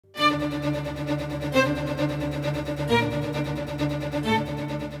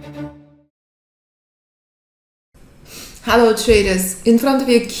Hello traders, in front of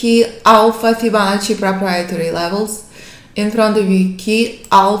you key Alpha Fibonacci proprietary levels, in front of you key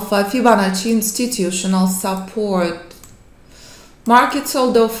Alpha Fibonacci institutional support. Market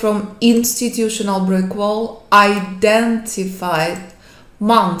sold off from institutional brick wall identified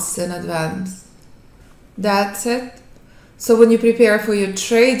months in advance. That's it. So when you prepare for your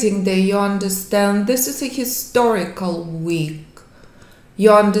trading day, you understand this is a historical week.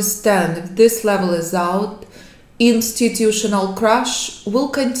 You understand if this level is out, institutional crash will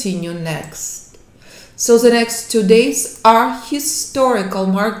continue next. So the next 2 days are historical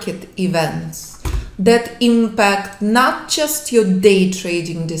market events that impact not just your day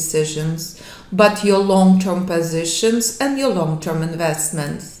trading decisions, but your long-term positions and your long-term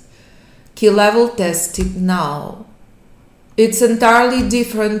investments. Key level tested now. It's entirely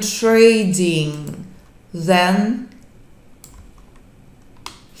different trading than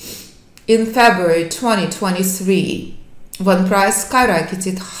in February 2023, when price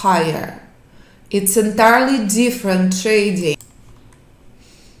skyrocketed higher. It's entirely different trading.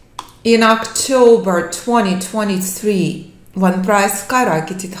 In October 2023, when price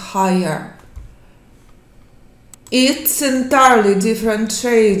skyrocketed higher. It's entirely different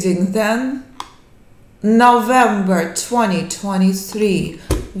trading than November 2023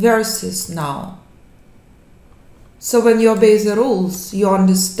 versus now. So when you obey the rules, you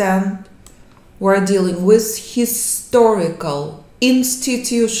understand we're dealing with historical,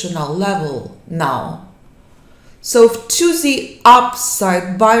 institutional level now. So if to the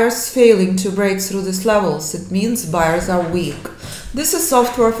upside, buyers failing to break through these levels, it means buyers are weak. This is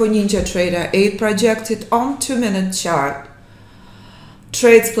software for NinjaTrader 8 projected on 2-minute chart.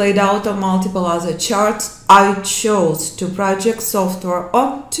 Trades played out on multiple other charts. I chose to project software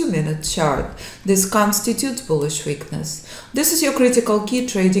on 2-minute chart. This constitutes bullish weakness. This is your critical key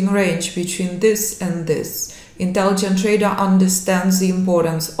trading range between this and this. Intelligent trader understands the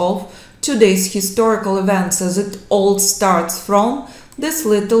importance of today's historical events as it all starts from this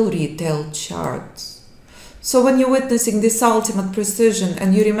little retail charts. So when you're witnessing this ultimate precision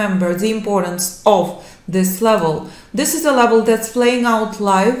and you remember the importance of this level, this is a level that's playing out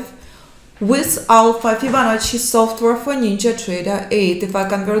live with Alpha Fibonacci software for NinjaTrader 8. If I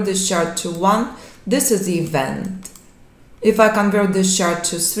convert this chart to 1, this is the event. If I convert this chart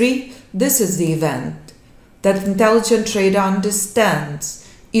to 3, this is the event that intelligent trader understands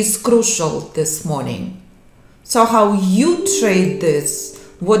is crucial this morning. So how you trade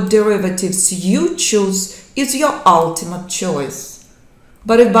this, what derivatives you choose is your ultimate choice.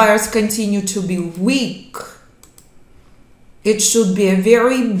 But if buyers continue to be weak, it should be a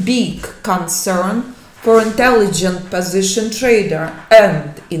very big concern for intelligent position trader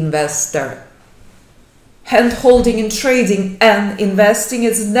and investor. Hand holding in trading and investing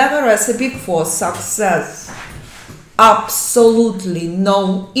is never a recipe for success. Absolutely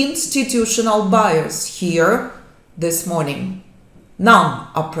no institutional buyers here this morning. None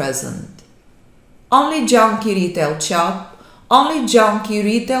are present. Only junky retail chop. Only junky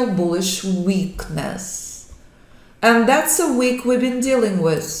retail bullish weakness. And that's a week we've been dealing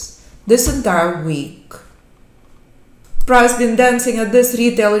with this entire week. Price been dancing at this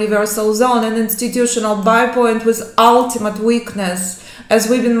retail reversal zone and institutional buy point with ultimate weakness as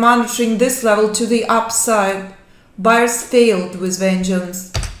we've been monitoring this level to the upside. Buyers failed with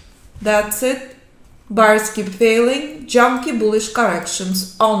vengeance. That's it. Buyers keep failing. Junky bullish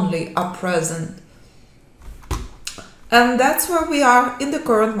corrections only are present. And that's where we are in the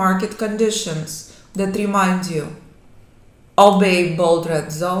current market conditions that remind you. Obey bold red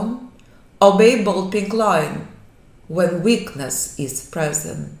zone, obey bold pink line when weakness is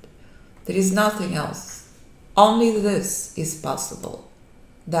present. There is nothing else. Only this is possible.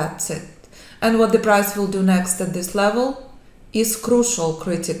 That's it. And what the price will do next at this level is crucial,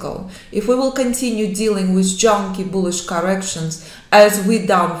 critical. If we will continue dealing with junky bullish corrections as we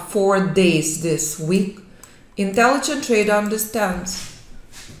done 4 days this week, intelligent trader understands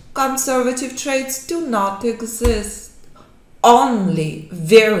conservative trades do not exist. Only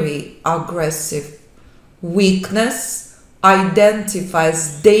very aggressive weakness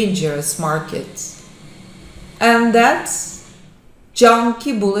identifies dangerous markets. And that's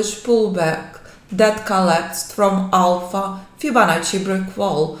junky bullish pullback that collapsed from Alpha Fibonacci brick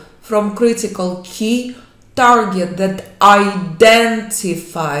wall, from critical key target that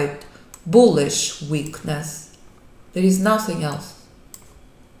identified bullish weakness. There is nothing else.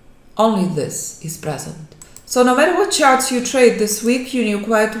 Only this is present. So no matter what charts you trade this week, you knew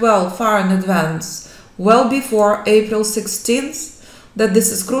quite well, far in advance, well before April 16th, that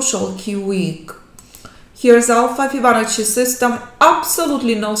this is crucial key week. Here's Alpha Fibonacci system,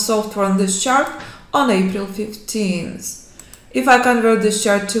 absolutely no software on this chart on April 15th. If I convert this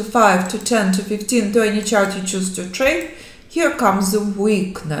chart to 5, to 10, to 15, to any chart you choose to trade, here comes the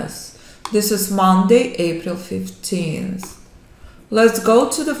weakness. This is Monday, April 15th. Let's go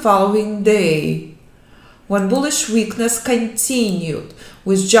to the following day, when bullish weakness continued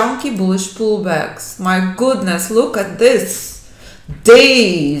with junky bullish pullbacks. My goodness, look at this.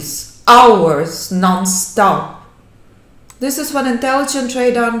 Days, hours, non-stop. This is what intelligent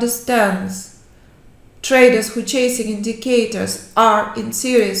trader understands. Traders who chasing indicators are in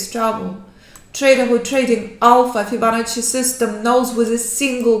serious trouble. Trader who trading Alpha Fibonacci system knows with a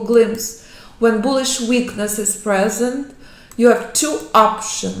single glimpse when bullish weakness is present, you have two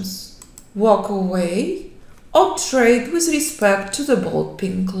options: walk away or trade with respect to the bold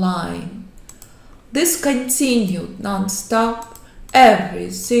pink line. This continued non-stop every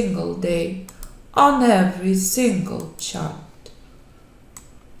single day on every single chart.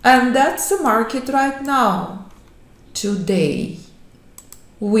 And that's the market right now, today.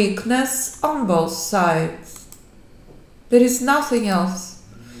 Weakness on both sides. There is nothing else.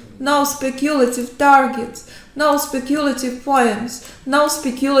 No speculative targets, no speculative points, no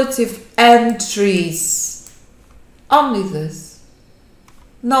speculative entries. Only this.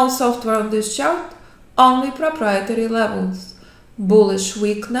 No software on this chart, only proprietary levels. Bullish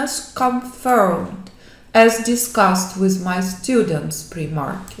weakness confirmed, as discussed with my students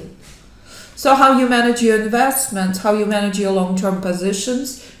pre-market. So how you manage your investments, how you manage your long-term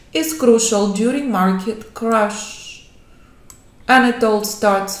positions is crucial during market crash. And it all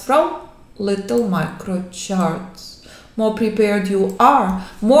starts from little micro charts. More prepared you are,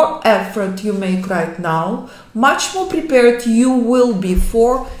 more effort you make right now, much more prepared you will be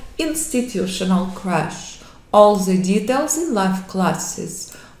for institutional crash. All the details in live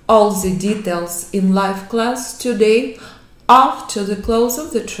classes. All the details in live class today after the close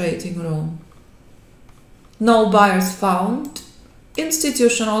of the trading room. No buyers found.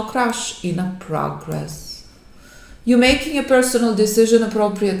 Institutional crash in a progress. You making a personal decision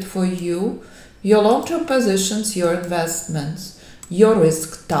appropriate for you, your long-term positions, your investments, your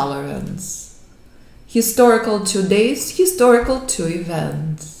risk tolerance. Historical 2 days, historical 2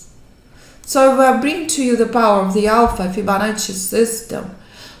 events. So if I bring to you the power of the Alpha Fibonacci system,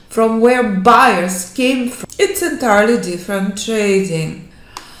 from where buyers came from, it's entirely different trading.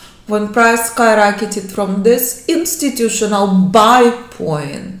 When price skyrocketed from this institutional buy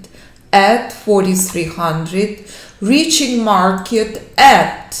point at 4,300, reaching market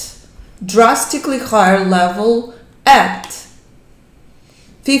at drastically higher level at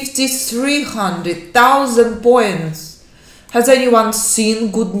 5,300, 1,000 points. Has anyone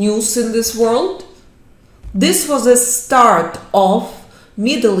seen good news in this world? This was the start of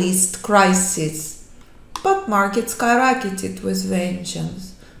Middle East crisis, but market skyrocketed with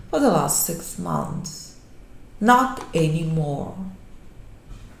vengeance for the last 6 months. Not anymore.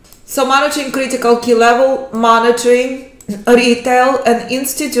 So monitoring critical key level, monitoring retail and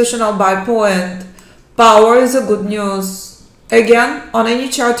institutional buy point. Power is a good news. Again, on any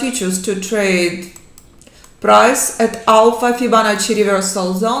chart you choose to trade. Price at Alpha Fibonacci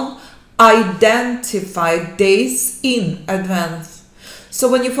reversal zone identified days in advance. So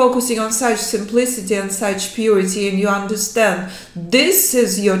when you're focusing on such simplicity and such purity and you understand this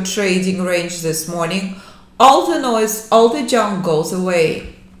is your trading range this morning, all the noise, all the junk goes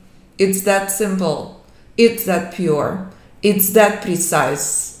away. It's that simple. It's that pure. It's that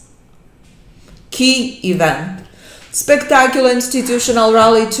precise. Key event. Spectacular institutional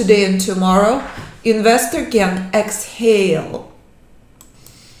rally today and tomorrow. Investor can exhale.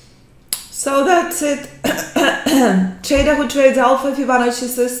 So that's it. Trader who trades Alpha Fibonacci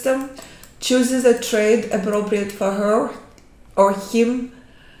system chooses a trade appropriate for her or him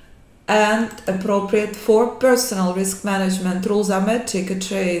and appropriate for personal risk management. Rules are met, take a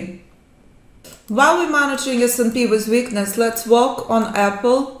trade. While we're monitoring S&P with weakness, let's walk on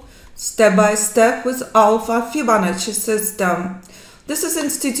Apple step by step with Alpha Fibonacci system. This is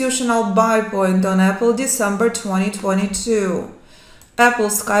institutional buy point on Apple, December 2022. Apple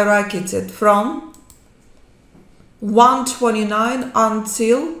skyrocketed from 129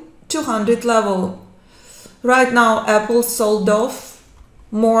 until 200 level. Right now, Apple sold off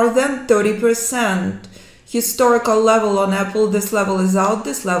more than 30%. Historical level on Apple, this level is out,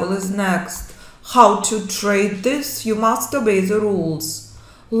 this level is next. How to trade this? You must obey the rules.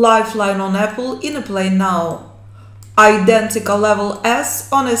 Lifeline on Apple in a play now. Identical level as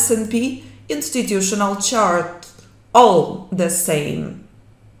on S&P institutional chart. All the same.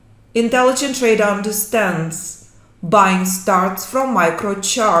 Intelligent trader understands Buying starts from micro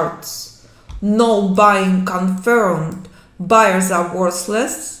charts. No buying confirmed. Buyers are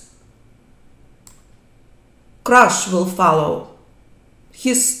worthless. Crash will follow.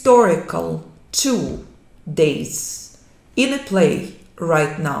 Historical 2 days. In a play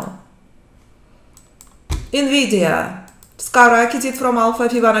right now. Nvidia skyrocketed from alpha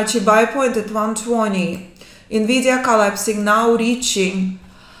Fibonacci buy point at 120. Nvidia collapsing now, reaching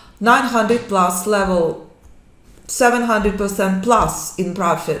 900 plus level. 700% plus in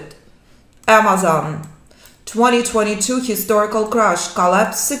profit. Amazon 2022 historical crash,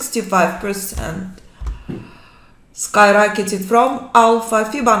 collapse 65%. Skyrocketed from alpha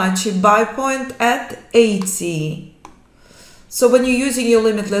Fibonacci buy point at 80. So when you're using your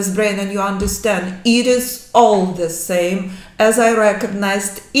limitless brain and you understand it is all the same, as I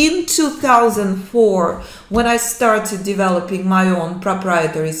recognized in 2004 when I started developing my own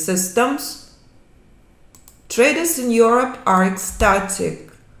proprietary systems, traders in Europe are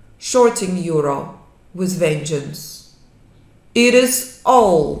ecstatic, shorting euro with vengeance. It is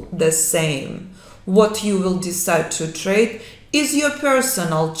all the same. What you will decide to trade is your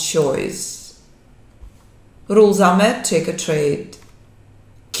personal choice. Rules are met, take a trade.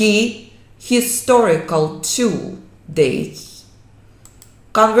 Key, historical 2 days.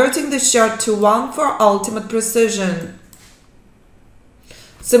 Converting the chart to 1 for ultimate precision.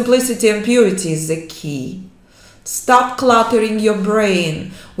 Simplicity and purity is the key. Stop cluttering your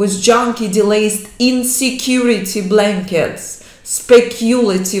brain with junky delays, insecurity blankets,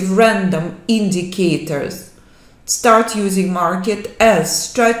 speculative random indicators. Start using market as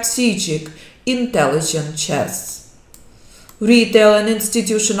strategic, intelligent chess. Retail and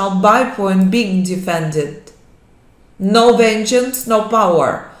institutional buy point being defended. No vengeance, no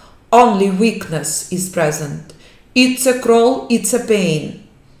power. Only weakness is present. It's a crawl, it's a pain.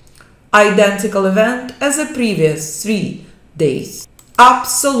 Identical event as the previous 3 days.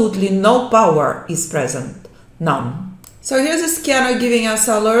 Absolutely no power is present. None. So here's a scanner giving us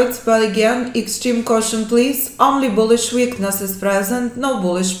alerts, but again, extreme caution please. Only bullish weakness is present, no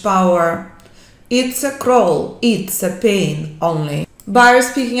bullish power. It's a crawl, it's a pain only.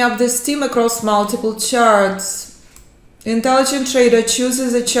 Buyers picking up the steam across multiple charts. Intelligent trader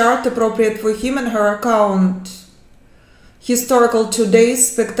chooses a chart appropriate for him and her account. Historical 2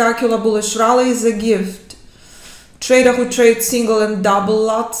 days, spectacular bullish rally is a gift. Trader who trades single and double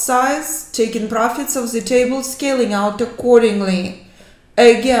lot size, taking profits off the table, scaling out accordingly.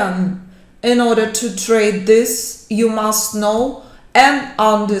 Again, in order to trade this, you must know and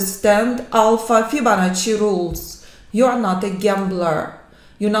understand alpha Fibonacci rules. You're not a gambler.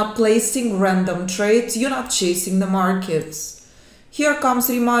 You're not placing random trades. You're not chasing the markets. Here comes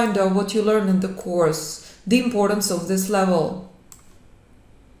a reminder of what you learned in the course, the importance of this level.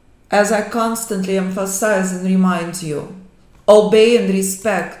 As I constantly emphasize and remind you, obey and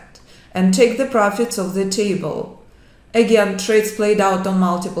respect and take the profits of the table. Again, trades played out on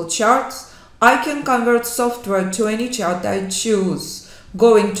multiple charts. I can convert software to any chart I choose,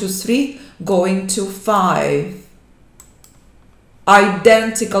 going to 3, going to 5.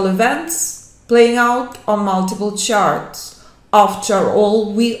 Identical events playing out on multiple charts. After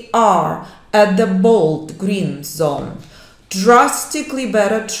all, we are at the bold green zone. Drastically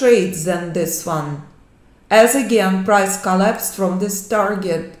better trades than this one, as again price collapsed from this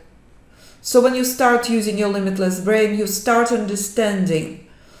target. So when you start using your limitless brain, you start understanding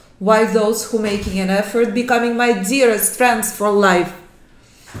why those who making an effort becoming my dearest friends for life.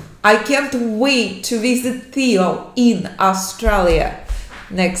 I can't wait to visit Theo in Australia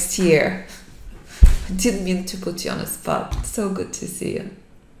next year. I didn't mean to put you on a spot. So good to see you.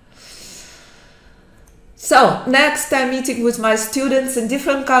 So next I'm meeting with my students in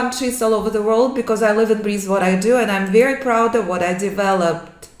different countries all over the world because I live and breathe what I do, and I'm very proud of what I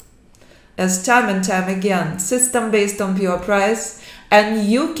developed. As time and time again, system based on pure price. And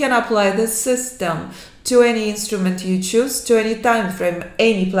you can apply this system to any instrument you choose, to any time frame,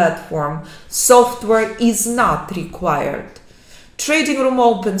 any platform. Software is not required. Trading room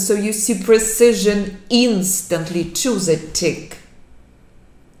open so you see precision instantly. Choose a tick.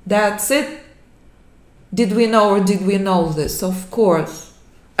 That's it. Did we know or did we know this? Of course.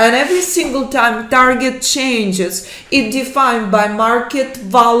 And every single time target changes, it's defined by market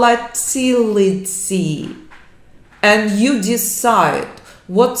volatility. And you decide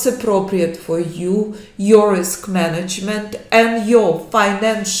what's appropriate for you, your risk management, and your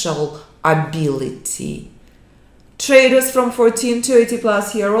financial ability. Traders from 14 to 80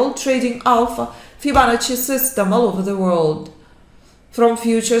 plus year old trading alpha Fibonacci system all over the world. From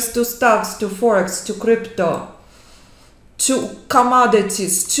futures to stocks to forex to crypto to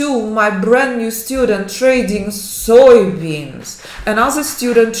commodities, to my brand new student trading soybeans, another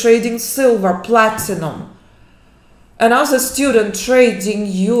student trading silver, platinum, another student trading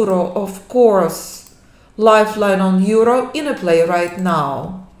euro, of course, lifeline on euro in a play right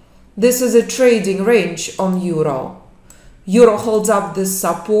now. This is a trading range on euro. Euro holds up this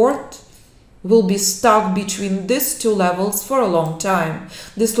support, will be stuck between these two levels for a long time.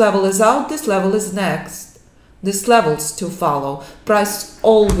 This level is out, this level is next. These levels to follow. Price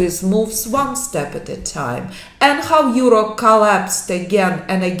always moves one step at a time. And how euro collapsed again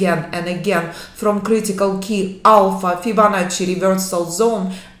and again and again from critical key alpha Fibonacci reversal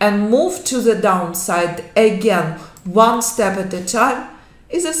zone and moved to the downside again one step at a time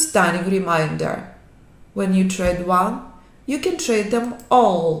is a stunning reminder. When you trade one, you can trade them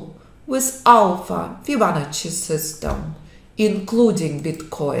all with alpha Fibonacci system, including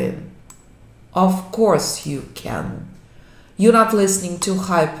Bitcoin. Of course you can. You're not listening to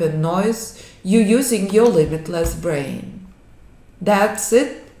hype and noise, you're using your limitless brain. That's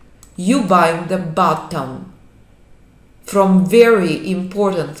it. You buying the bottom from very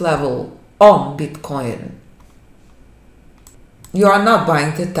important level on Bitcoin. You are not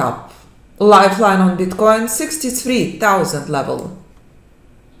buying the top. Lifeline on Bitcoin, 63,000 level.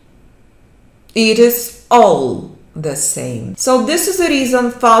 It is all the same. So this is the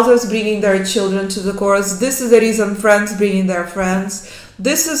reason fathers bringing their children to the course. This is the reason friends bringing their friends.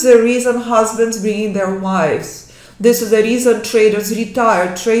 This is the reason husbands bringing their wives. This is the reason traders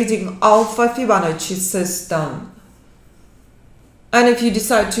retire trading alpha Fibonacci system. And if you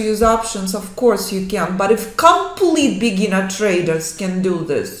decide to use options, of course you can. But if complete beginner traders can do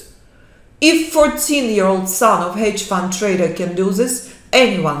this, if 14-year-old son of hedge fund trader can do this,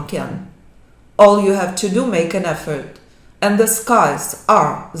 anyone can. All you have to do, make an effort, and the skies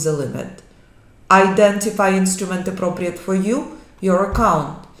are the limit. Identify instrument appropriate for you, your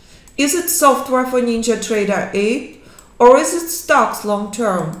account. Is it software for NinjaTrader 8, or is it stocks long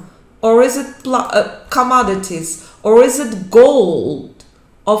term, or is it commodities, or is it gold?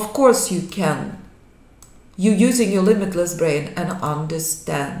 Of course you can. You using your limitless brain and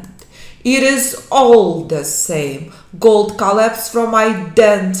understand. It is all the same. Gold collapsed from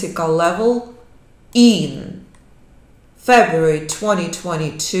identical level in February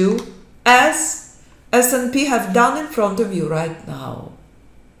 2022 as S&P have done in front of you right now,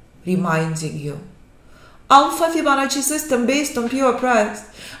 reminding you. Alpha Fibonacci system based on pure price,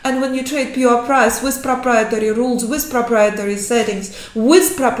 and when you trade pure price with proprietary rules, with proprietary settings,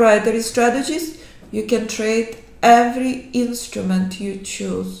 with proprietary strategies, you can trade every instrument you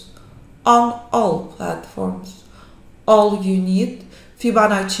choose on all platforms. All you need,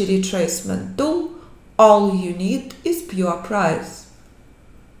 Fibonacci retracement tool. All you need is pure price.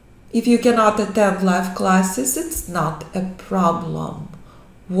 If you cannot attend live classes, it's not a problem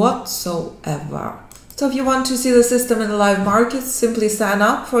whatsoever. So if you want to see the system in the live market, simply sign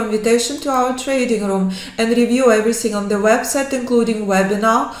up for invitation to our trading room and review everything on the website, including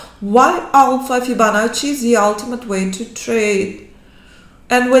webinar, Why Alpha Fibonacci is the Ultimate Way to Trade.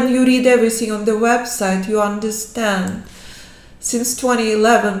 And when you read everything on the website, you understand. Since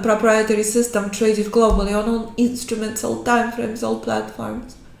 2011, proprietary system traded globally on all instruments, all time frames, all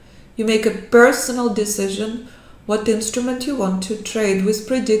platforms. You make a personal decision what instrument you want to trade with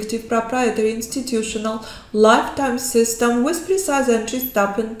predictive proprietary institutional lifetime system with precise entry,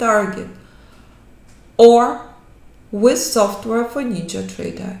 stop and target, or with software for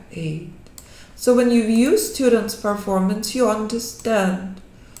NinjaTrader 8. So when you view students' performance, you understand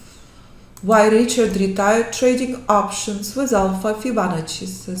why Richard retired trading options with Alpha Fibonacci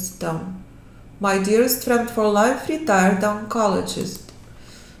system. My dearest friend for life, retired oncologist.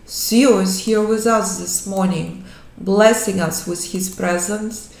 CEO is here with us this morning, blessing us with his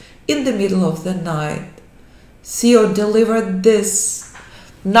presence in the middle of the night. CEO delivered this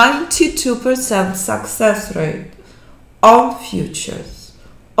 92% success rate on futures,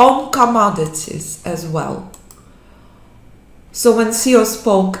 on commodities as well. So when CEO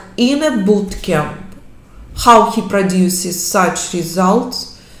spoke in a boot camp how he produces such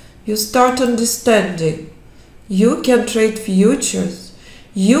results, you start understanding you can trade futures,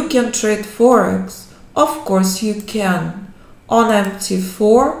 you can trade Forex, of course you can, on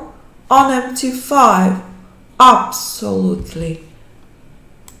MT4, on MT5, absolutely.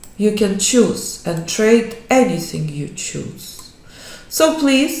 You can choose and trade anything you choose. So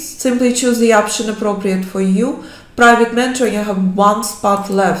please simply choose the option appropriate for you. Private mentoring, you have one spot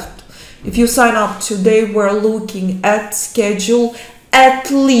left. If you sign up today, we're looking at schedule at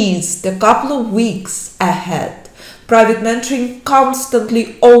least a couple of weeks ahead. Private mentoring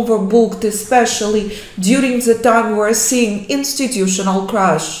constantly overbooked, especially during the time we're seeing institutional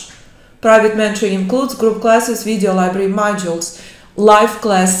crash. Private mentoring includes group classes, video library modules, live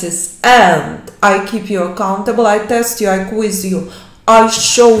classes, and I keep you accountable, I test you, I quiz you, I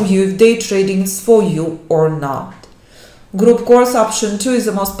show you if day trading is for you or not. Group course option 2 is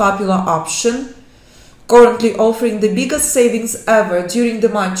the most popular option, currently offering the biggest savings ever. During the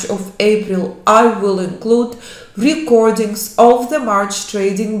month of April, I will include recordings of the March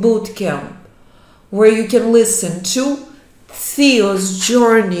Trading Bootcamp, where you can listen to Theo's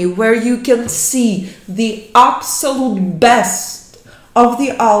journey, where you can see the absolute best of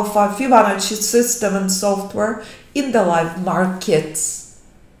the alpha Fibonacci system and software in the live markets.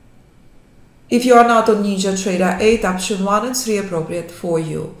 If you are not on Ninja Trader 8, option 1 and 3 appropriate for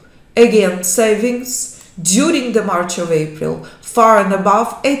you. Again, savings during the March of April far and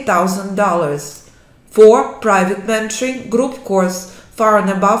above $8,000. For private mentoring group course far and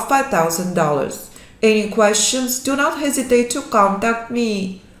above $5,000. Any questions? Do not hesitate to contact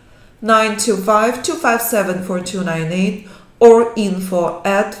me. 925-257-4298 or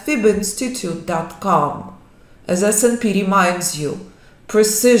info@fibinstitute.com. As S&P reminds you,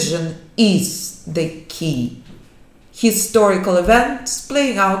 precision is the key. Historical events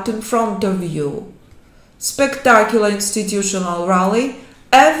playing out in front of you. Spectacular institutional rally.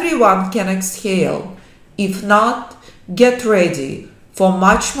 Everyone can exhale. If not, get ready for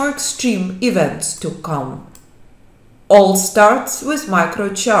much more extreme events to come. All starts with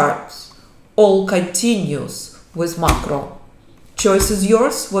micro charts. All continues with macro. Choice is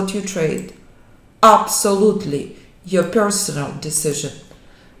yours, what you trade. Absolutely your personal decision.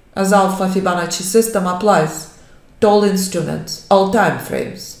 As alpha Fibonacci system applies to all instruments, all time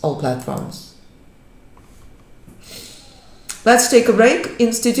frames, all platforms. Let's take a break.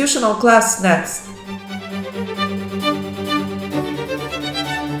 Institutional class next.